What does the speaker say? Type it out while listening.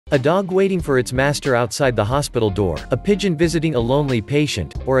A dog waiting for its master outside the hospital door, a pigeon visiting a lonely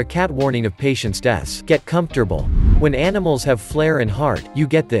patient, or a cat warning of patients' deaths. Get comfortable. When animals have flair and heart, you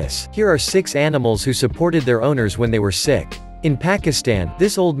get this. Here are 6 animals who supported their owners when they were sick. In Pakistan,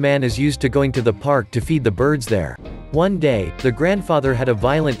 this old man is used to going to the park to feed the birds there. One day, the grandfather had a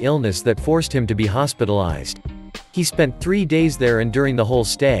violent illness that forced him to be hospitalized. He spent 3 days there, and during the whole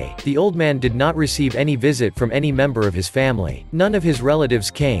stay, the old man did not receive any visit from any member of his family. None of his relatives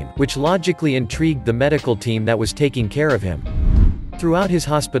came, which logically intrigued the medical team that was taking care of him. Throughout his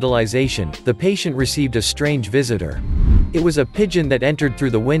hospitalization, the patient received a strange visitor. It was a pigeon that entered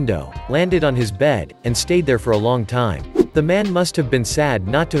through the window, landed on his bed, and stayed there for a long time. The man must have been sad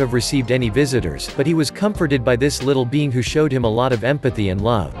not to have received any visitors, but he was comforted by this little being who showed him a lot of empathy and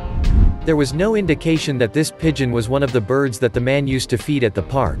love. There was no indication that this pigeon was one of the birds that the man used to feed at the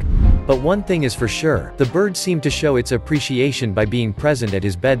park. But one thing is for sure, the bird seemed to show its appreciation by being present at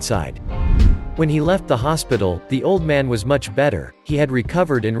his bedside. When he left the hospital, the old man was much better. He had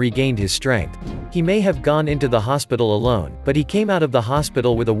recovered and regained his strength. He may have gone into the hospital alone, but he came out of the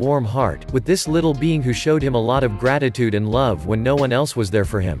hospital with a warm heart, with this little being who showed him a lot of gratitude and love when no one else was there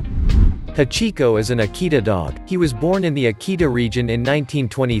for him. Hachiko is an Akita dog. He was born in the Akita region in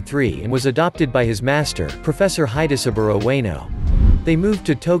 1923 and was adopted by his master, Professor Hidesaburo Ueno. They moved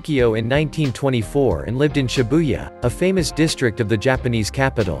to Tokyo in 1924 and lived in Shibuya, a famous district of the Japanese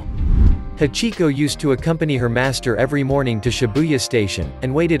capital. Hachiko used to accompany her master every morning to Shibuya Station,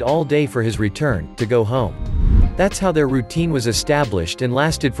 and waited all day for his return, to go home. That's how their routine was established and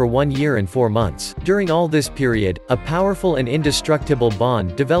lasted for 1 year and 4 months. During all this period, a powerful and indestructible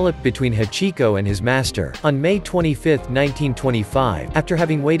bond developed between Hachiko and his master. On May 25, 1925, after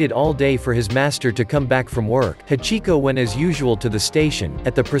having waited all day for his master to come back from work, Hachiko went as usual to the station,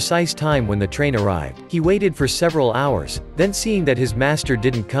 at the precise time when the train arrived. He waited for several hours, then seeing that his master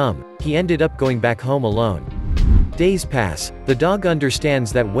didn't come, he ended up going back home alone. Days pass, the dog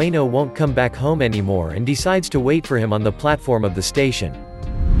understands that Ueno won't come back home anymore and decides to wait for him on the platform of the station.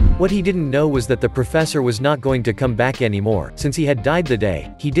 What he didn't know was that the professor was not going to come back anymore. Since he had died the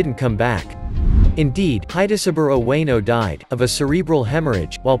day he didn't come back. Indeed, Hidesaburo Ueno died of a cerebral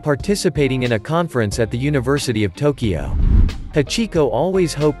hemorrhage while participating in a conference at the University of Tokyo. Hachiko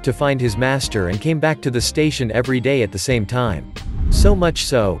always hoped to find his master and came back to the station every day at the same time. So much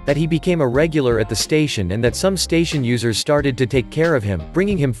so, that he became a regular at the station and that some station users started to take care of him,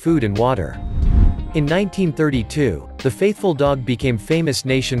 bringing him food and water. In 1932, the faithful dog became famous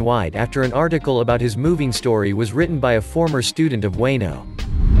nationwide after an article about his moving story was written by a former student of Ueno.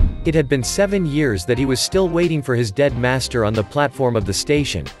 It had been 7 years that he was still waiting for his dead master on the platform of the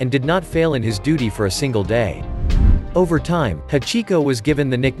station, and did not fail in his duty for a single day. Over time, Hachiko was given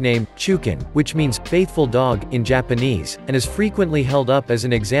the nickname, Chukin, which means, faithful dog, in Japanese, and is frequently held up as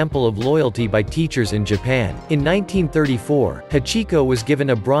an example of loyalty by teachers in Japan. In 1934, Hachiko was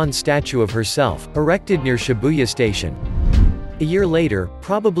given a bronze statue of herself, erected near Shibuya Station. A year later,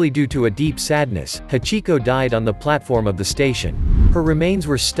 probably due to a deep sadness, Hachiko died on the platform of the station. Her remains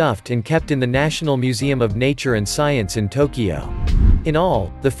were stuffed and kept in the National Museum of Nature and Science in Tokyo. In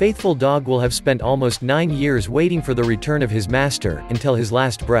all, the faithful dog will have spent almost 9 years waiting for the return of his master, until his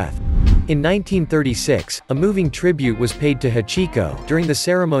last breath. In 1936, a moving tribute was paid to Hachiko, during the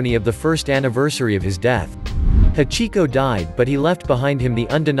ceremony of the first anniversary of his death. Hachiko died, but he left behind him the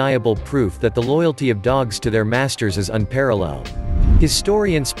undeniable proof that the loyalty of dogs to their masters is unparalleled. His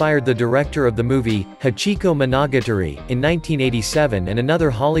story inspired the director of the movie, Hachiko Monogatari, in 1987 and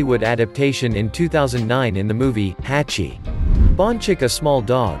another Hollywood adaptation in 2009 in the movie, Hachi. Bonchik, a small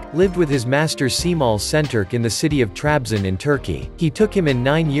dog, lived with his master Cemal Centurk in the city of Trabzon in Turkey. He took him in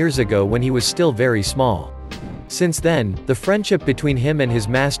 9 years ago when he was still very small. Since then, the friendship between him and his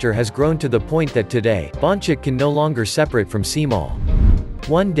master has grown to the point that today, Bonchik can no longer separate from Cemal.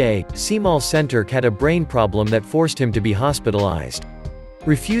 One day, Cemal Centurk had a brain problem that forced him to be hospitalized.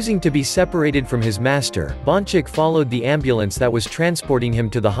 Refusing to be separated from his master, Bonchik followed the ambulance that was transporting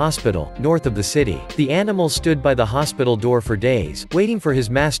him to the hospital, north of the city. The animal stood by the hospital door for days, waiting for his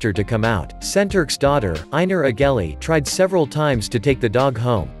master to come out. Centurk's daughter, Einar Ageli, tried several times to take the dog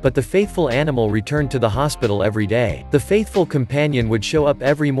home, but the faithful animal returned to the hospital every day. The faithful companion would show up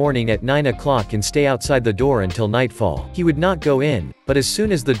every morning at 9 o'clock and stay outside the door until nightfall. He would not go in, but as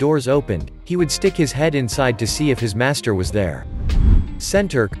soon as the doors opened, he would stick his head inside to see if his master was there.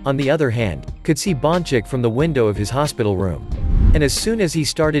 Centurk, on the other hand, could see Bonchik from the window of his hospital room. And as soon as he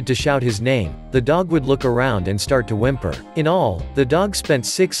started to shout his name, the dog would look around and start to whimper. In all, the dog spent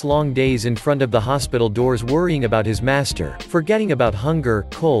 6 long days in front of the hospital doors worrying about his master, forgetting about hunger,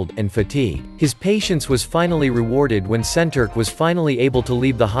 cold, and fatigue. His patience was finally rewarded when Centurk was finally able to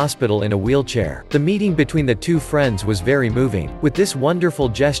leave the hospital in a wheelchair. The meeting between the two friends was very moving. With this wonderful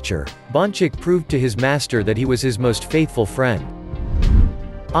gesture, Bonchik proved to his master that he was his most faithful friend.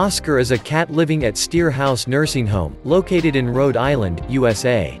 Oscar is a cat living at Steer House Nursing Home, located in Rhode Island,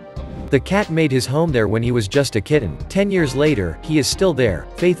 USA. The cat made his home there when he was just a kitten. 10 years later, he is still there,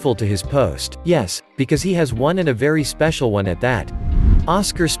 faithful to his post. Yes, because he has one and a very special one at that.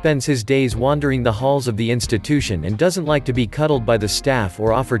 Oscar spends his days wandering the halls of the institution and doesn't like to be cuddled by the staff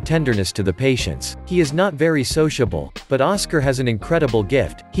or offer tenderness to the patients. He is not very sociable, but Oscar has an incredible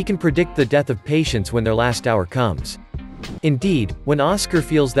gift. He can predict the death of patients when their last hour comes. Indeed, when Oscar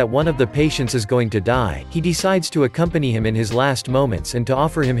feels that one of the patients is going to die, he decides to accompany him in his last moments and to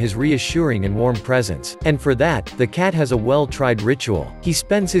offer him his reassuring and warm presence. And for that, the cat has a well-tried ritual. He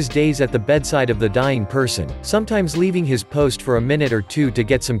spends his days at the bedside of the dying person, sometimes leaving his post for a minute or two to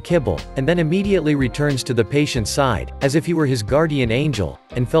get some kibble, and then immediately returns to the patient's side, as if he were his guardian angel,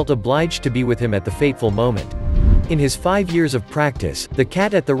 and felt obliged to be with him at the fateful moment. In his 5 years of practice, the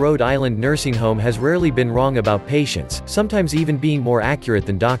cat at the Rhode Island nursing home has rarely been wrong about patients, sometimes even being more accurate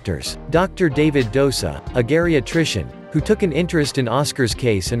than doctors. Dr. David Dosa, a geriatrician, who took an interest in Oscar's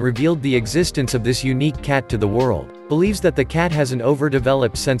case and revealed the existence of this unique cat to the world, believes that the cat has an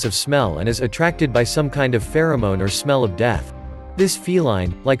overdeveloped sense of smell and is attracted by some kind of pheromone or smell of death. This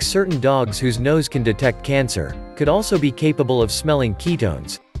feline, like certain dogs whose nose can detect cancer, could also be capable of smelling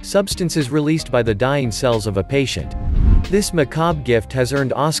ketones, substances released by the dying cells of a patient. This macabre gift has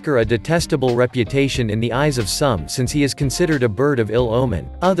earned Oscar a detestable reputation in the eyes of some since he is considered a bird of ill omen.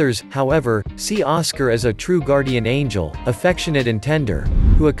 Others, however, see Oscar as a true guardian angel, affectionate and tender,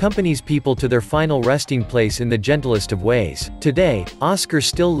 who accompanies people to their final resting place in the gentlest of ways. Today, Oscar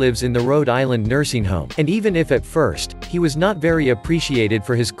still lives in the Rhode Island nursing home, and even if at first, he was not very appreciated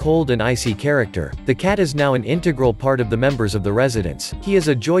for his cold and icy character, the cat is now an integral part of the members of the residence. He is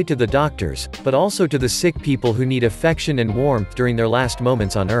a joy to the doctors, but also to the sick people who need affection and warmth during their last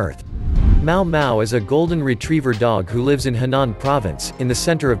moments on Earth. Mao Mao is a golden retriever dog who lives in Henan province, in the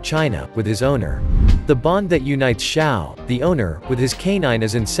center of China, with his owner. The bond that unites Xiao, the owner, with his canine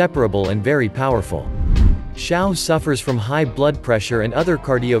is inseparable and very powerful. Xiao suffers from high blood pressure and other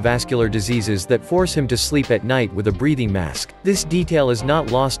cardiovascular diseases that force him to sleep at night with a breathing mask. This detail is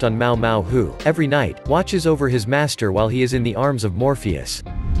not lost on Mao Mao who, every night, watches over his master while he is in the arms of Morpheus.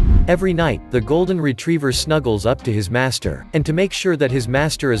 Every night, the golden retriever snuggles up to his master, and to make sure that his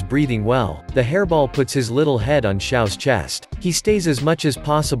master is breathing well, the hairball puts his little head on Xiao's chest. He stays as much as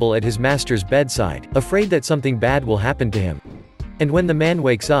possible at his master's bedside, afraid that something bad will happen to him. And when the man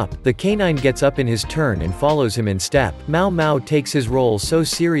wakes up, the canine gets up in his turn and follows him in step. Mao Mao takes his role so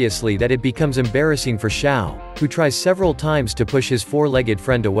seriously that it becomes embarrassing for Xiao, who tries several times to push his four-legged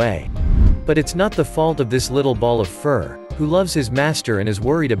friend away. But it's not the fault of this little ball of fur, who loves his master and is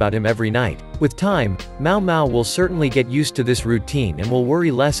worried about him every night. With time, Mao Mao will certainly get used to this routine and will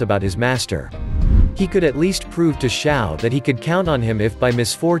worry less about his master. He could at least prove to Xiao that he could count on him if by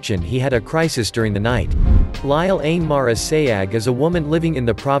misfortune he had a crisis during the night. Lyle Ainmar Asayag is a woman living in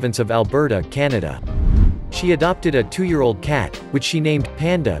the province of Alberta, Canada. She adopted a 2-year-old cat, which she named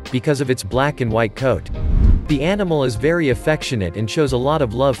Panda because of its black and white coat. The animal is very affectionate and shows a lot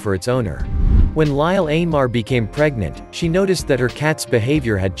of love for its owner. When Lyle Ainmar became pregnant, she noticed that her cat's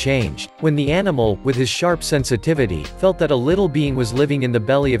behavior had changed. When the animal, with his sharp sensitivity, felt that a little being was living in the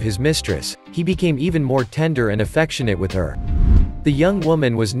belly of his mistress, he became even more tender and affectionate with her. The young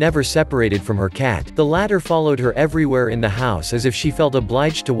woman was never separated from her cat. The latter followed her everywhere in the house as if she felt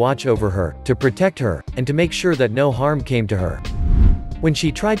obliged to watch over her, to protect her, and to make sure that no harm came to her. When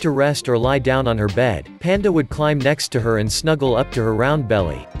she tried to rest or lie down on her bed, Panda would climb next to her and snuggle up to her round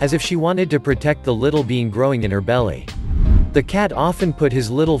belly, as if she wanted to protect the little being growing in her belly. The cat often put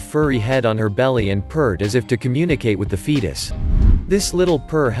his little furry head on her belly and purred as if to communicate with the fetus. This little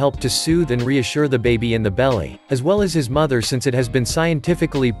purr helped to soothe and reassure the baby in the belly, as well as his mother, since it has been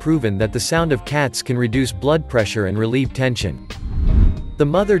scientifically proven that the sound of cats can reduce blood pressure and relieve tension. The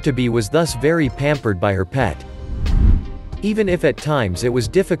mother-to-be was thus very pampered by her pet. Even if at times it was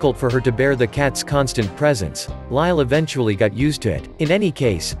difficult for her to bear the cat's constant presence, Lyle eventually got used to it. In any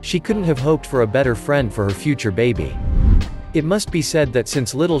case, she couldn't have hoped for a better friend for her future baby. It must be said that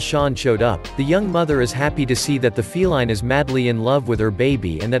since little Sean showed up, the young mother is happy to see that the feline is madly in love with her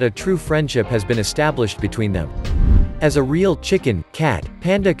baby and that a true friendship has been established between them. As a real chicken cat,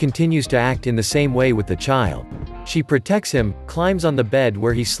 Panda continues to act in the same way with the child. She protects him, climbs on the bed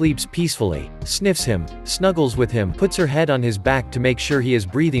where he sleeps peacefully, sniffs him, snuggles with him, puts her head on his back to make sure he is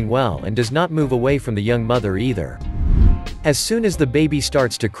breathing well and does not move away from the young mother either. As soon as the baby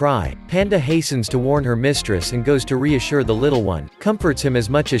starts to cry, Panda hastens to warn her mistress and goes to reassure the little one, comforts him as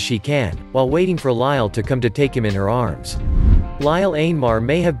much as she can, while waiting for Lyle to come to take him in her arms. Lyle Ainmar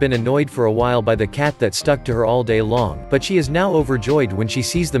may have been annoyed for a while by the cat that stuck to her all day long, but she is now overjoyed when she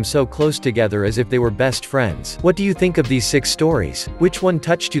sees them so close together as if they were best friends. What do you think of these 6 stories? Which one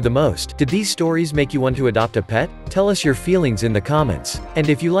touched you the most? Did these stories make you want to adopt a pet? Tell us your feelings in the comments. And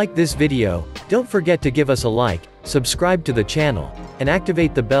if you like this video, don't forget to give us a like, subscribe to the channel, and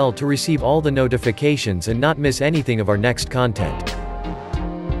activate the bell to receive all the notifications and not miss anything of our next content.